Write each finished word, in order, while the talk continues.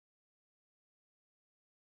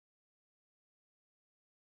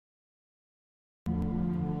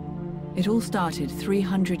It all started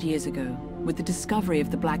 300 years ago with the discovery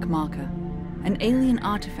of the Black Marker, an alien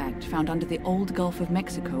artifact found under the old Gulf of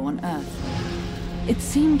Mexico on Earth. It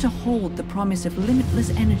seemed to hold the promise of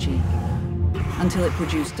limitless energy until it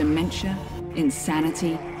produced dementia,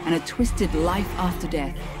 insanity, and a twisted life after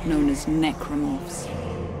death known as necromorphs.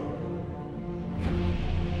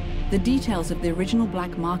 The details of the original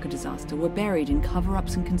Black Marker disaster were buried in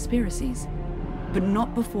cover-ups and conspiracies, but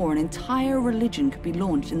not before an entire religion could be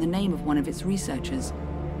launched in the name of one of its researchers,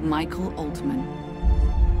 Michael Altman.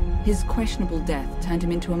 His questionable death turned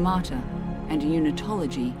him into a martyr, and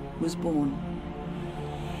unitology was born.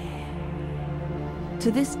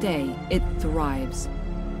 To this day, it thrives,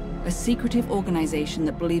 a secretive organization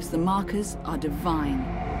that believes the markers are divine,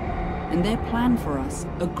 and their plan for us,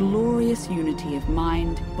 a glorious unity of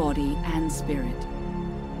mind, body, and spirit.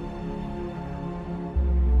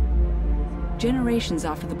 Generations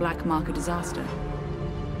after the Black Marker disaster,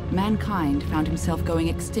 mankind found himself going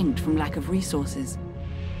extinct from lack of resources.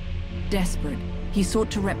 Desperate, he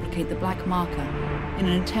sought to replicate the Black Marker in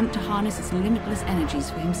an attempt to harness its limitless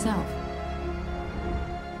energies for himself.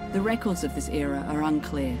 The records of this era are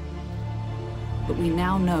unclear, but we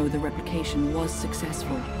now know the replication was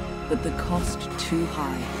successful, but the cost too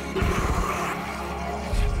high.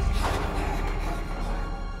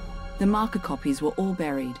 The marker copies were all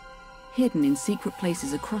buried, hidden in secret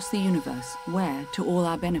places across the universe where, to all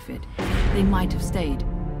our benefit, they might have stayed.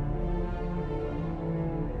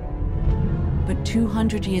 But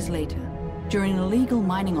 200 years later, during an illegal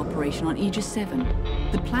mining operation on Aegis 7,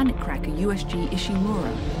 the planet cracker USG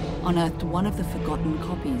Ishimura unearthed one of the forgotten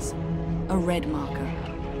copies, a red marker,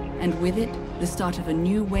 and with it, the start of a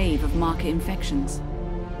new wave of marker infections.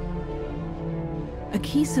 A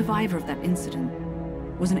key survivor of that incident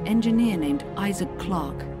was an engineer named Isaac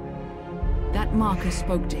Clarke. That marker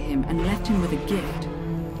spoke to him and left him with a gift,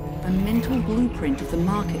 a mental blueprint of the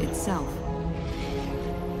marker itself.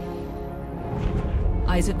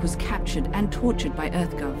 Isaac was captured and tortured by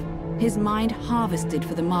EarthGov, his mind harvested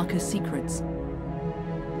for the marker's secrets.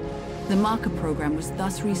 The marker program was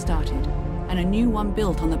thus restarted, and a new one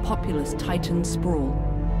built on the populous Titan Sprawl.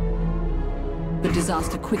 The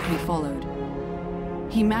disaster quickly followed.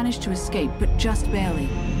 He managed to escape, but just barely.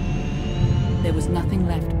 There was nothing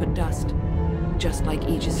left but dust, just like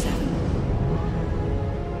Aegis 7.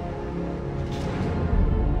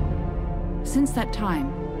 Since that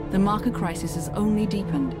time, the marker crisis has only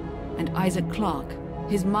deepened, and Isaac Clarke,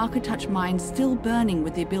 his marker-touch mind still burning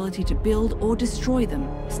with the ability to build or destroy them,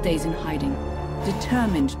 stays in hiding,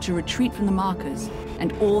 determined to retreat from the markers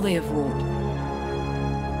and all they have wrought.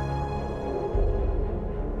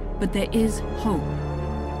 But there is hope.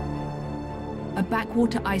 A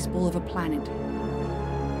backwater ice ball of a planet,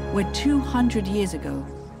 where 200 years ago,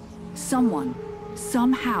 someone,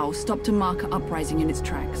 somehow stopped a marker uprising in its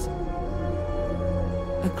tracks.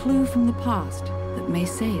 A clue from the past that may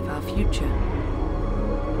save our future.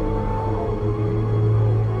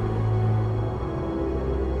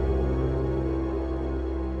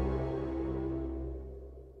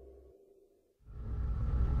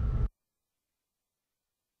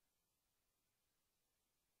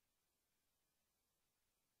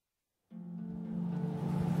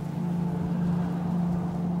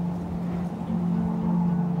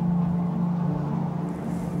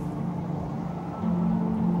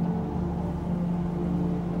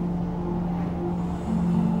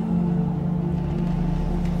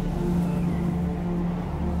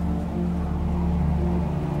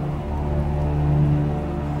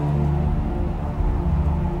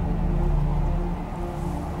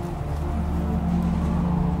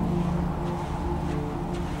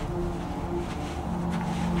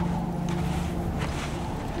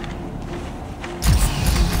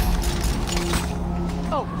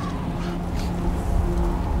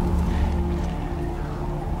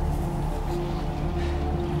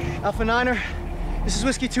 Alpha Niner, this is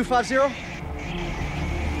Whiskey 250.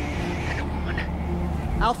 Come on.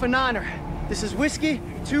 Alpha Niner, this is Whiskey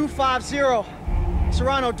 250.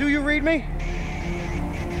 Serrano, do you read me?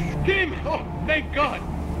 Kim! Oh, thank God!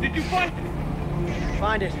 Did you find it?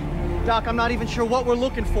 Find it. Doc, I'm not even sure what we're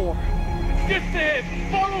looking for. Just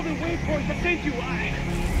follow the waypoint that sent you.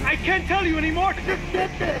 I can't tell you anymore. Just get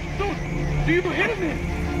there. Do you hear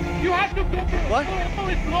me? You have to get there. What? Oh,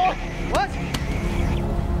 it's lost. What?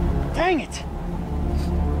 Dang it!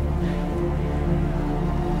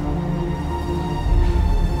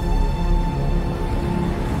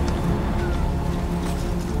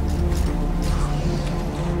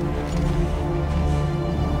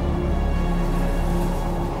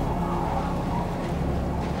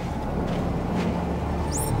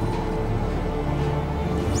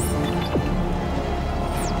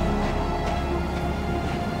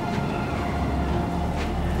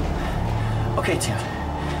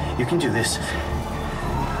 You can do this.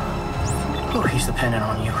 Oh, he's dependent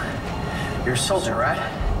on you. You're a soldier, right?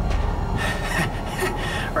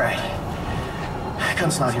 Right.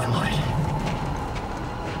 Gun's not even loaded.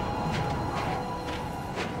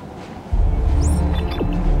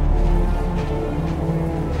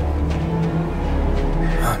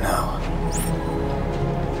 Oh no.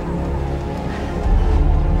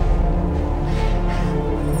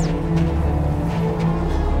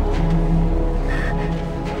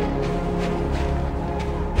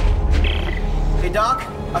 Hey Doc,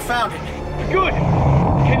 I found it. Good.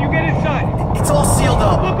 Can you get inside? It's all sealed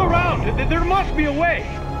up. Look around. There must be a way.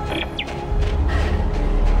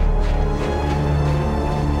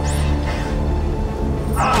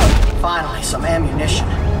 Finally, some ammunition.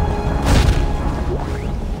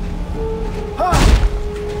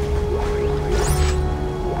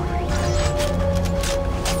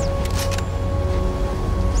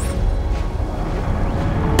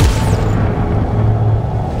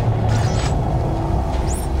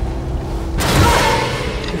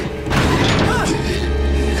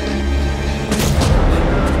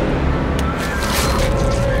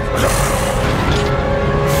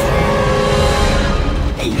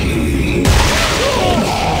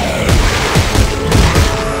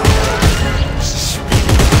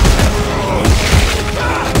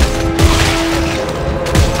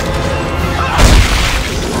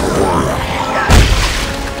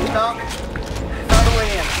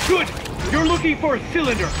 For a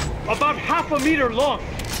cylinder, about half a meter long.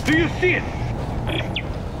 Do you see it?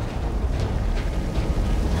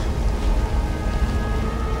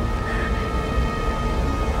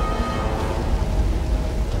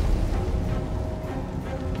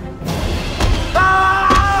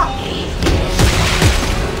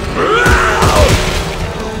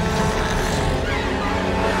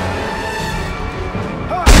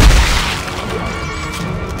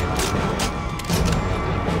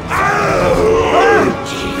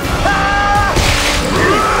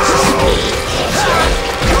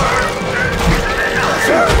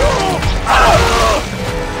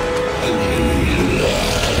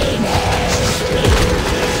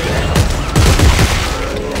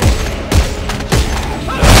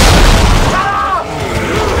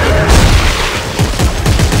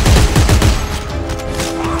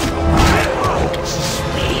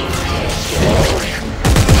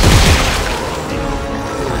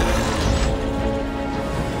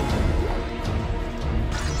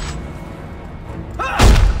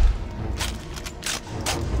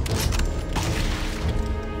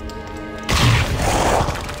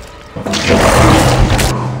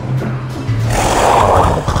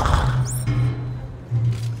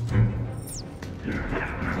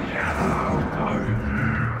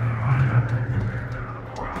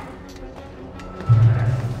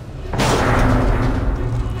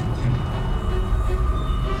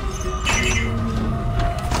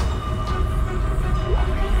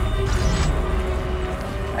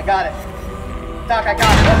 I got it. Doc, I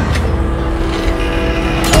got it.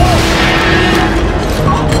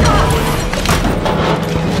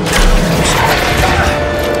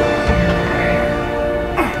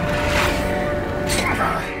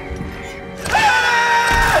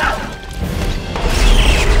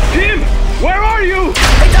 Tim, where are you?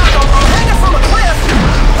 Hey Doc, I'm hanging from a cliff,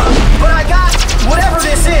 but I got whatever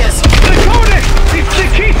this is. The codex! It's the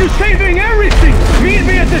key to saving everything! Meet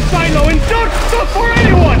me at the silo and don't stop for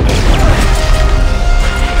anyone!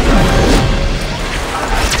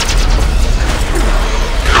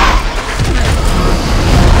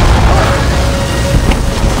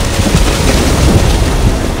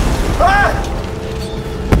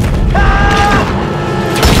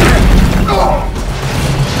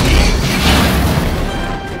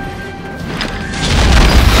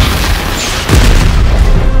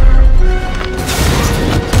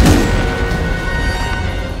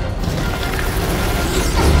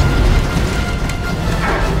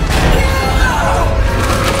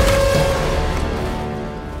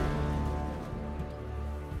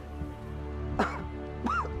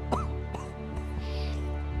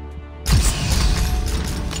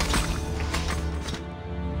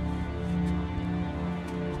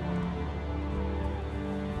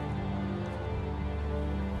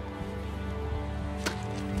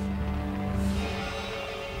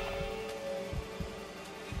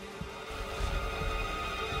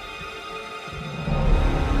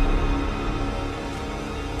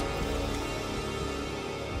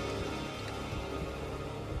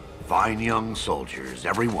 Fine young soldiers,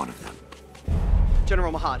 every one of them.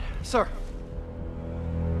 General Mahad, sir.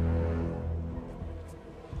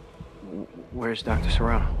 Where's Dr.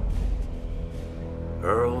 Serrano?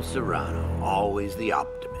 Earl Serrano, always the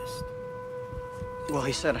optimist. missed? Well,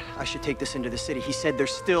 he said I should take this into the city. He said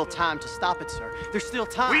there's still time to stop it, sir. There's still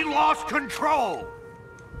time. We lost control!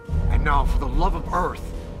 And now, for the love of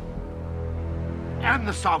Earth and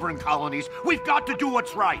the sovereign colonies, we've got to do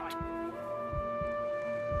what's right.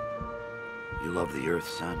 You love the Earth,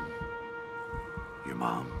 son? Your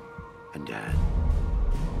mom and dad?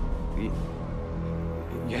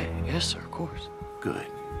 Yeah, yes, sir, of course. Good.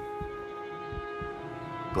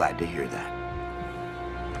 Glad to hear that.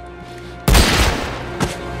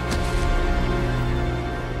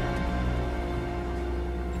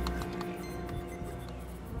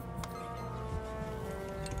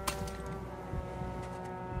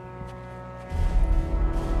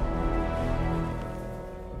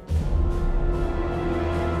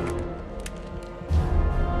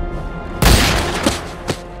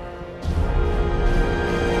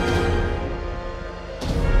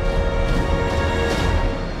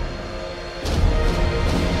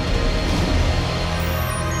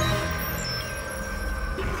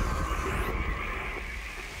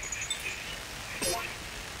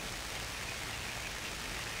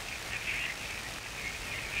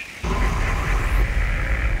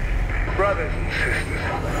 Brothers and sisters,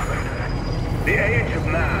 the age of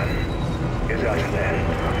man is at an end.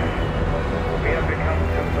 We have become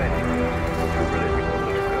too many, too little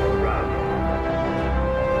to go around.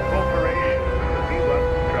 Corporations will be what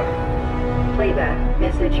trust. Playback,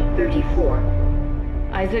 message 34.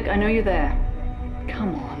 Isaac, I know you're there.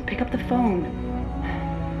 Come on, pick up the phone.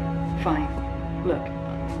 Fine. Look,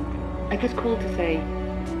 I just called to say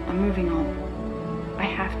I'm moving on. I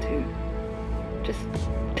have to. Just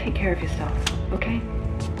take care of yourself, okay?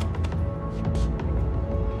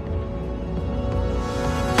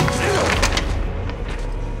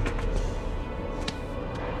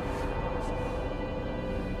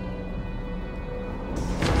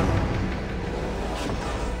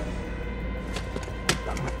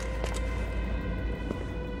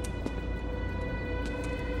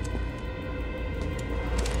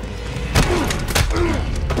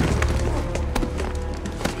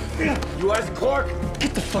 You Isaac Clarke?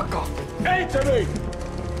 Get the fuck off me. Answer me!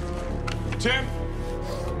 Tim?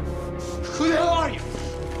 Who the hell are you?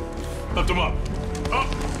 Lift him up. Up!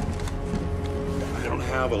 I don't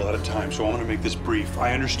have a lot of time, so I'm gonna make this brief.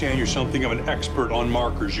 I understand you're something of an expert on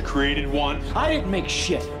markers. You created one. I didn't make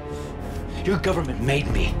shit. Your government made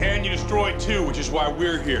me. And you destroyed two, which is why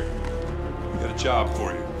we're here. We got a job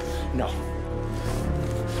for you. No.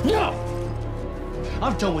 No!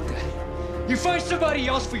 I'm done with that. You find somebody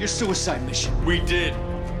else for your suicide mission. We did.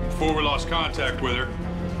 Before we lost contact with her,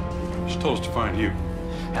 she told us to find you.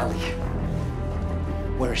 Ellie.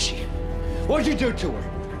 Where is she? What'd you do to her?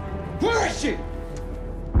 Where is she?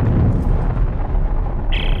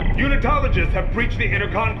 Unitologists have breached the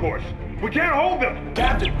inner concourse. We can't hold them.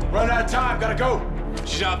 Captain, run out of time. Gotta go.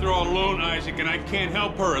 She's out there all alone, Isaac, and I can't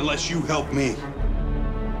help her unless you help me.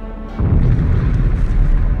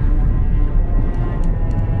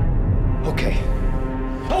 Okay.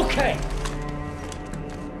 Okay!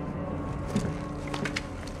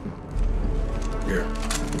 Here.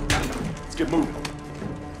 Let's get moving.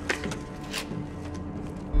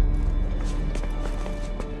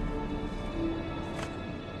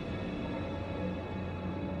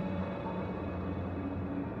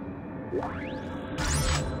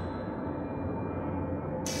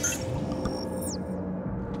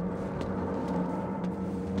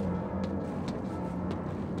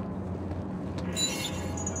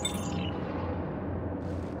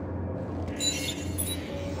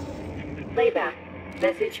 Playback,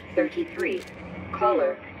 message 33.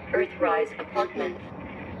 Caller, Earthrise Apartment.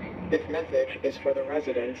 This message is for the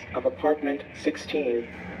residents of apartment 16.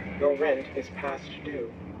 Your rent is past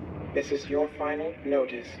due. This is your final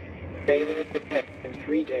notice. Failing to pay in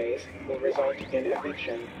 3 days will result in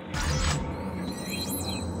eviction.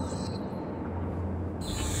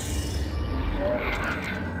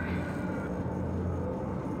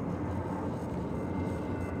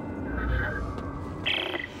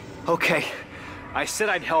 Okay. I said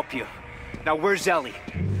I'd help you. Now where's Ellie?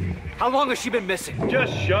 How long has she been missing?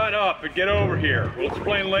 Just shut up and get over here. We'll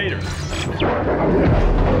explain later.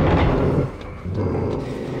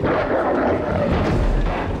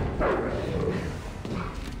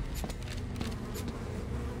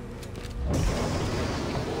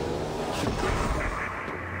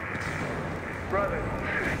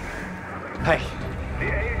 Hey.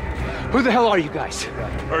 Who the hell are you guys?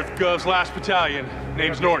 EarthGov's last battalion.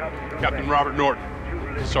 Name's Norton. Captain Robert Norton.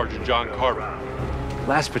 Sergeant John Carver.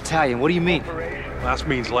 Last battalion? What do you mean? Last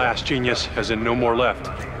means last, genius, as in no more left.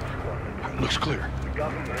 Looks clear.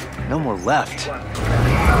 No more left.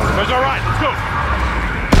 That's all right. Let's go.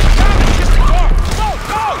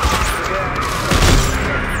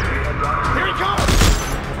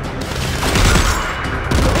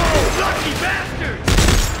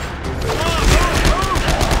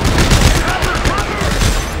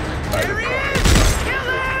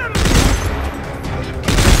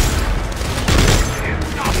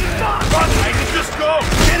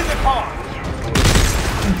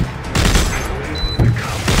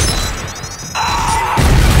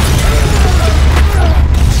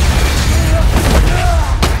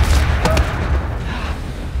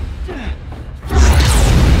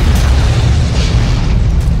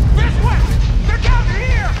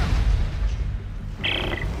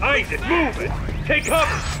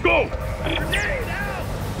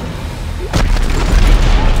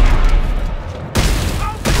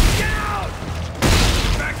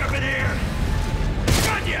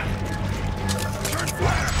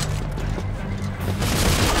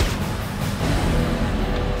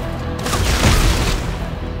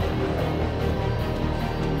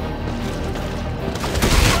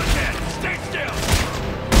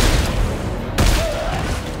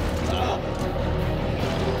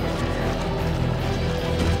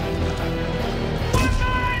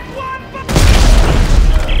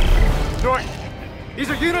 These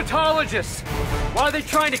are unitologists! Why are they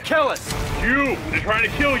trying to kill us? You! They're trying to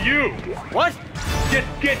kill you! What?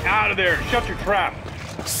 Get out of there! Shut your trap!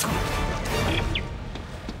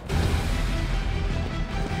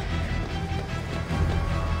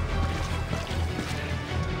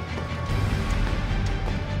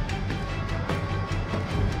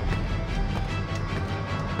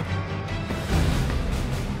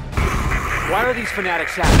 Why are these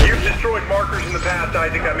fanatics after You've destroyed markers in the past,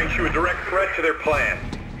 Isaac. That makes you a direct threat to their plan.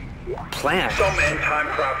 Plan? Some end-time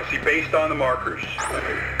prophecy based on the markers.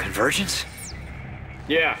 Convergence?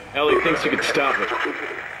 Yeah, Ellie thinks you could stop it.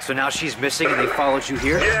 So now she's missing and they followed you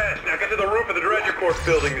here? Yes, now get to the roof of the Dredger Corp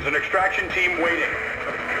building. There's an extraction team waiting.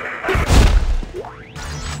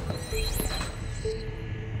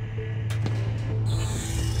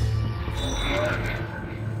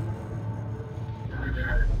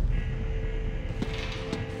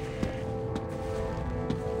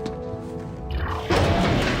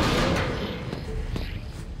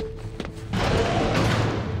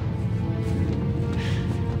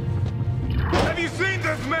 Have you seen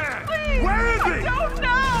this man? Please, where is he? I don't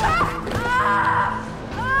know!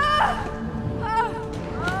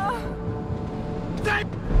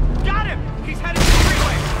 Got him! He's headed to the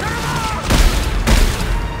freeway! Turn him off!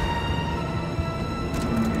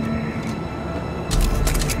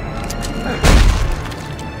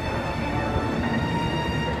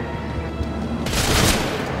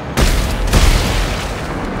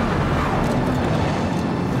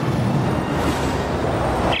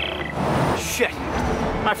 Shit!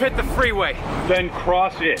 I've hit the freeway. Then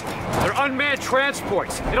cross it. They're unmanned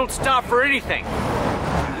transports. They don't stop for anything.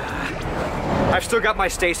 I've still got my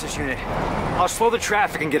stasis unit. I'll slow the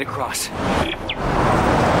traffic and get across.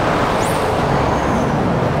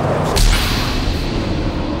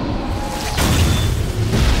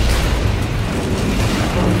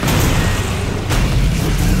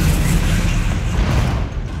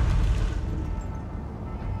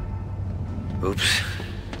 Oops.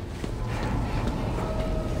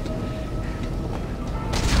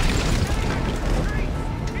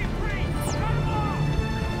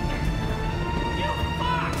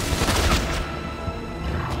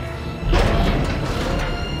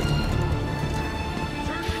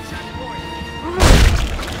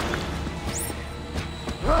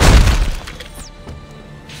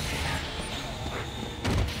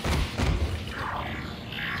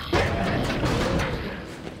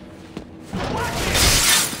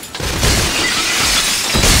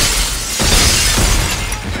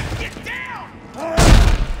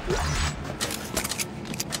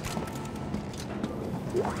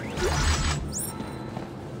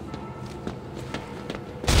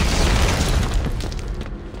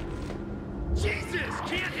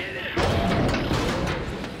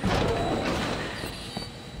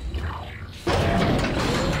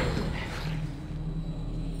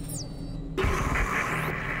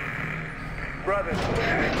 Brothers,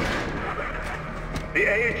 the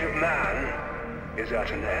age of man is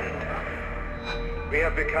at an end. We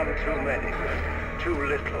have become too many, too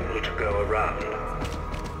little to go around.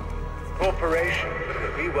 Corporations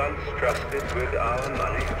that we once trusted with our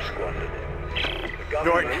money have squandered it.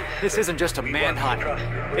 Norton, this isn't just a manhunt.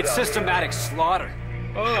 It's systematic slaughter.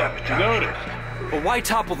 Oh, notice. But why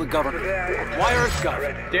topple the government? Why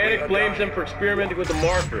EarthGov? Danik blames them for experimenting with the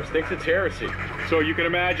markers, thinks it's heresy. So you can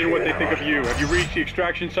imagine what they think of you. Have you reached the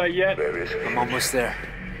extraction site yet? I'm almost there.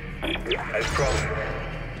 As promised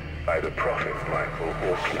by the prophet Michael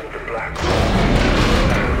Walkland the Black.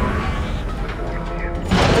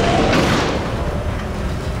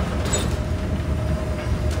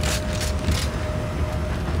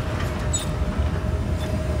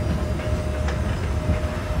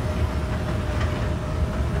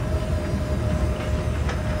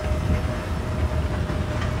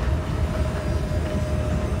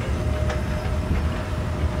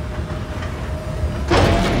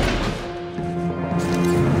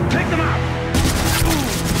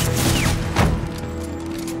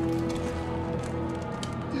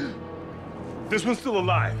 This one's still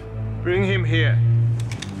alive. Bring him here.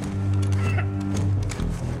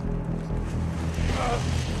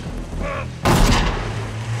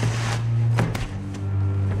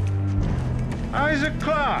 Isaac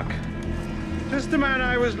Clarke. Just the man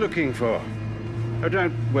I was looking for. Oh,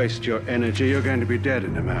 don't waste your energy. You're going to be dead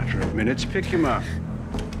in a matter of minutes. Pick him up.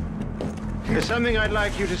 There's something I'd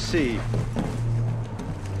like you to see.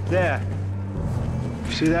 There.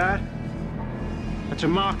 You see that? That's a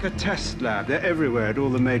marker test lab. They're everywhere at all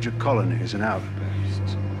the major colonies and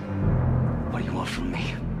outposts. What do you want from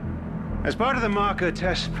me? As part of the marker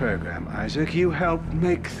test program, Isaac, you helped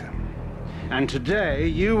make them. And today,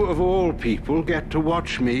 you of all people get to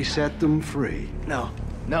watch me set them free. No.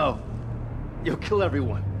 No. You'll kill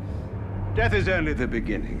everyone. Death is only the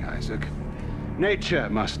beginning, Isaac. Nature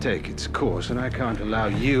must take its course, and I can't allow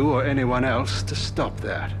you or anyone else to stop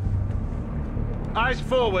that. Eyes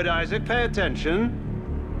forward, Isaac. Pay attention.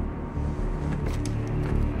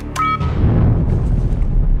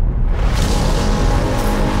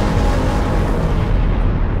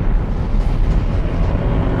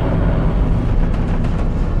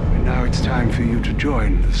 And now it's time for you to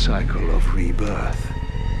join the cycle of rebirth.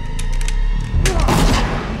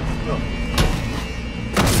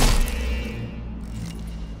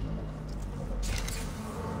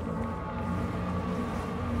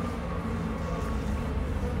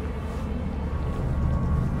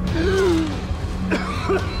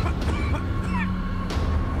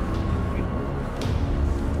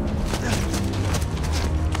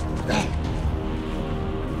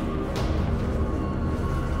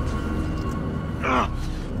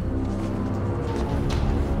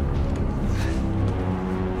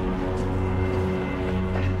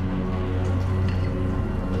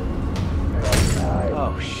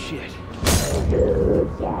 Oh, shit.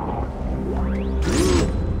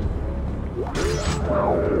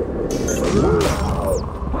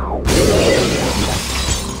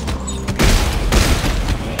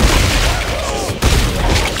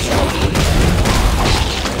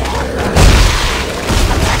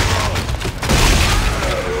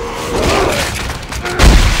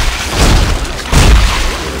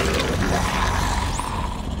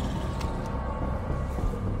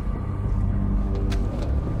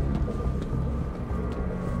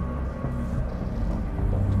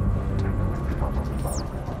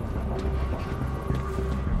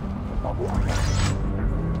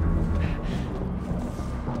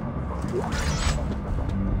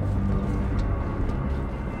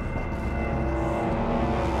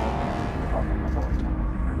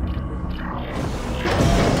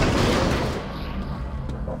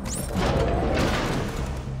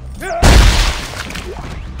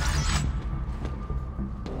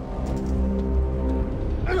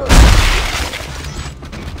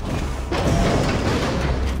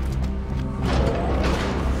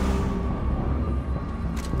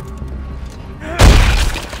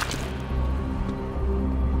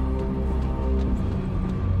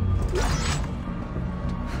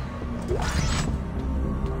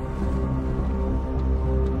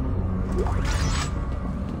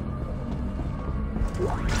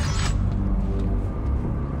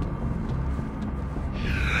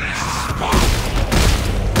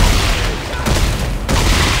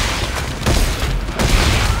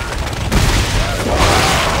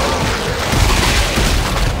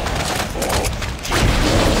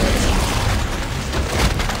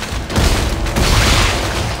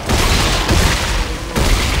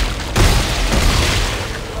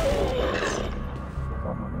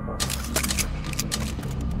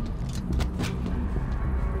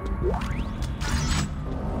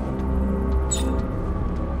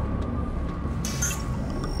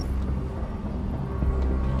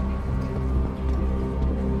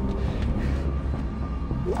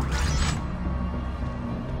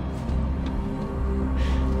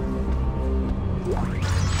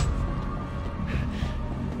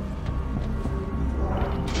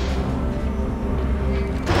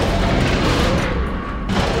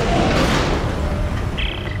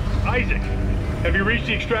 Isaac, have you reached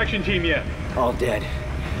the extraction team yet? All dead.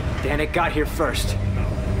 Danik got here first.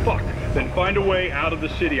 Fuck. Then find a way out of the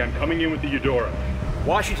city. I'm coming in with the Eudora.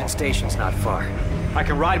 Washington Station's not far. I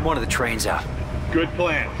can ride one of the trains out. Good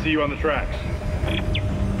plan. See you on the tracks.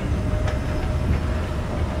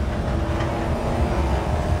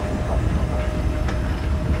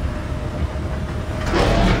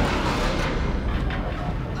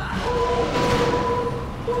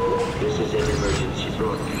 This is an emergency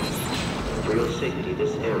broadcast. For your safety,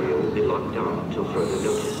 this area will be locked down until further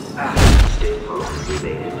notice. Stay calm,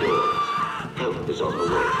 remain indoors. Help is on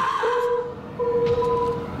the way.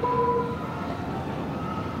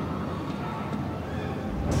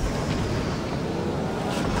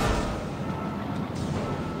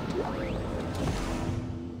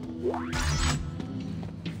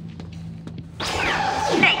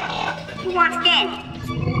 Hey, who wants candy?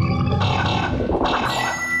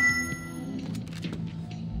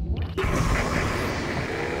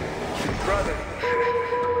 Brother,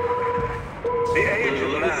 the age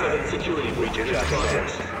of man security breach is at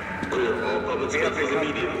its end. Clear all public We have spaces become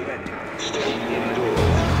immediately. ready. Stay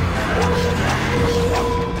indoors.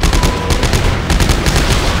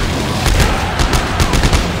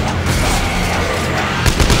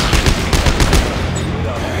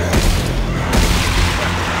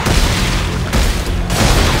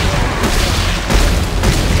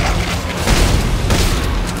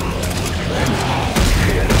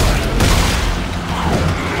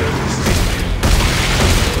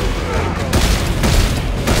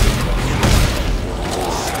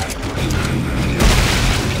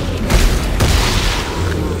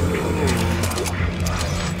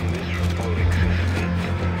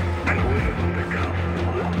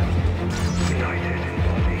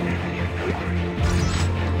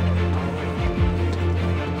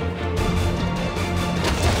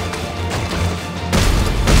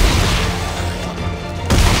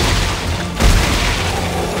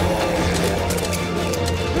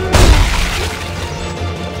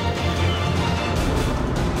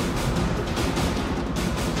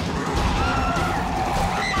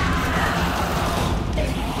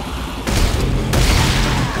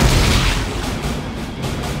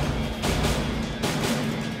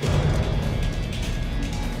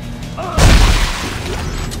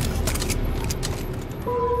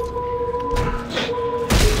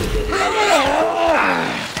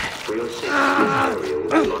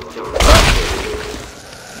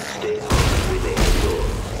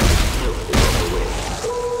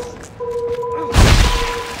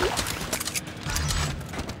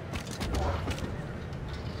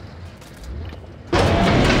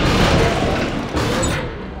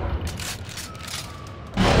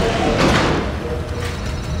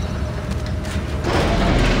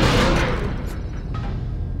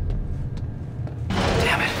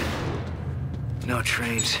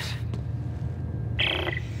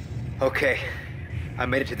 Okay. I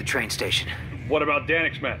made it to the train station. What about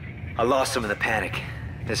Danik's men? I lost them in the panic.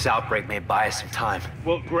 This outbreak may buy us some time.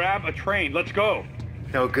 Well, grab a train. Let's go.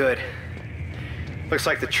 No good. Looks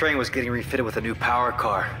like the train was getting refitted with a new power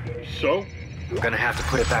car. So? We're gonna have to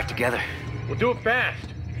put it back together. We'll do it fast.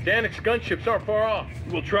 Danik's gunships aren't far off.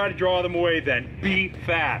 We'll try to draw them away then. Be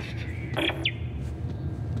fast.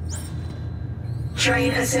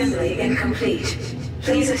 Train assembly incomplete.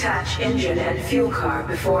 Please attach engine and fuel car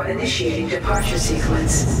before initiating departure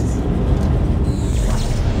sequence.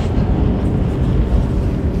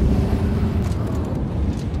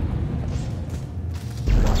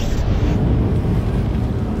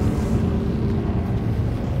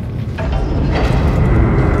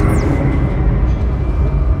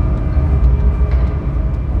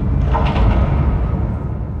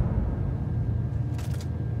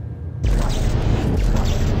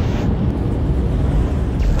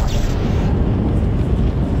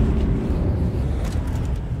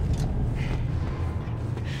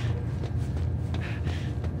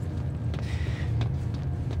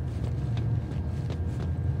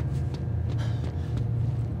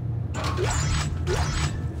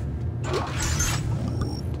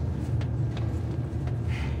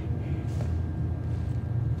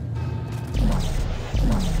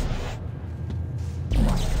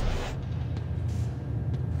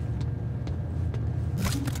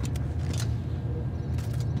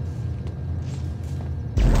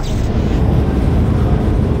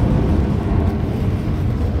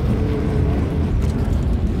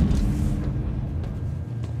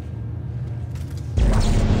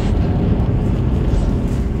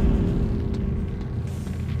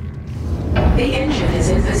 The engine is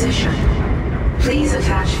in position. Please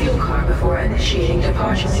attach fuel car before initiating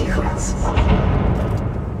departure sequence.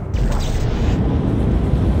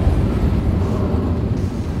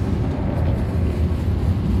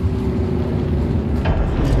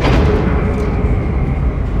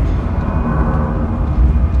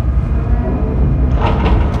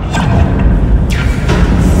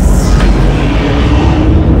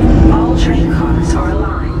 All train cars are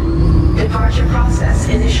aligned. Departure process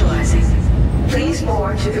initializing. Please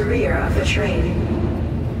board to the rear of the train.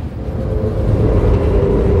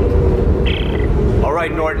 All right,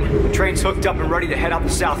 Norton. The train's hooked up and ready to head out the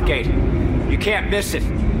south gate. You can't miss it.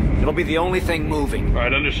 It'll be the only thing moving. All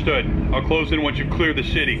right, understood. I'll close in once you clear the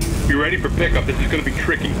city. Be ready for pickup. This is going to be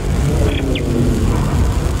tricky.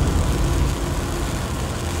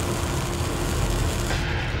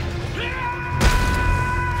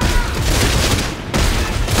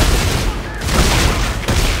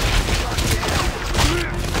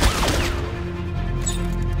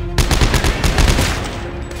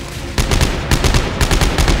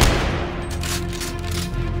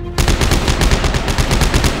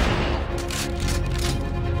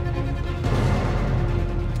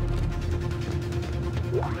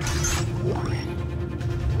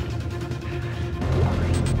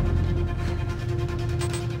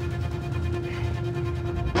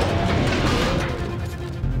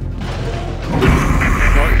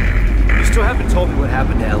 You haven't told me what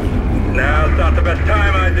happened to Ellie. Now's not the best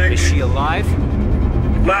time, Isaac. Is she alive?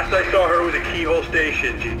 Last I saw her was at Keyhole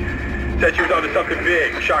Station. She said she was onto something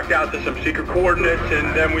big, shocked out to some secret coordinates,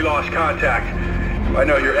 and then we lost contact. I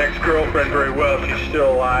know your ex-girlfriend very well. She's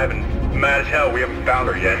still alive, and mad as hell we haven't found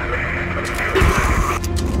her yet.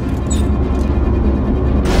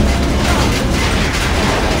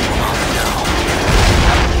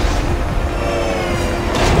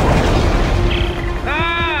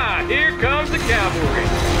 Cavalry.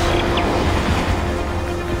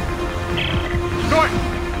 Norton,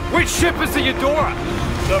 which ship is the Eudora?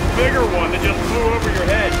 The bigger one that just flew over your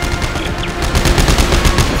head.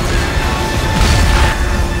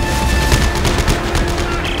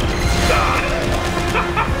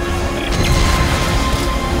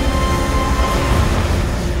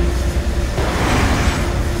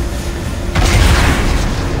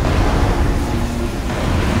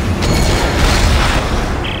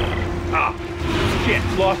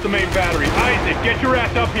 Lost the main battery. Isaac, get your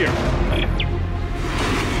ass up here.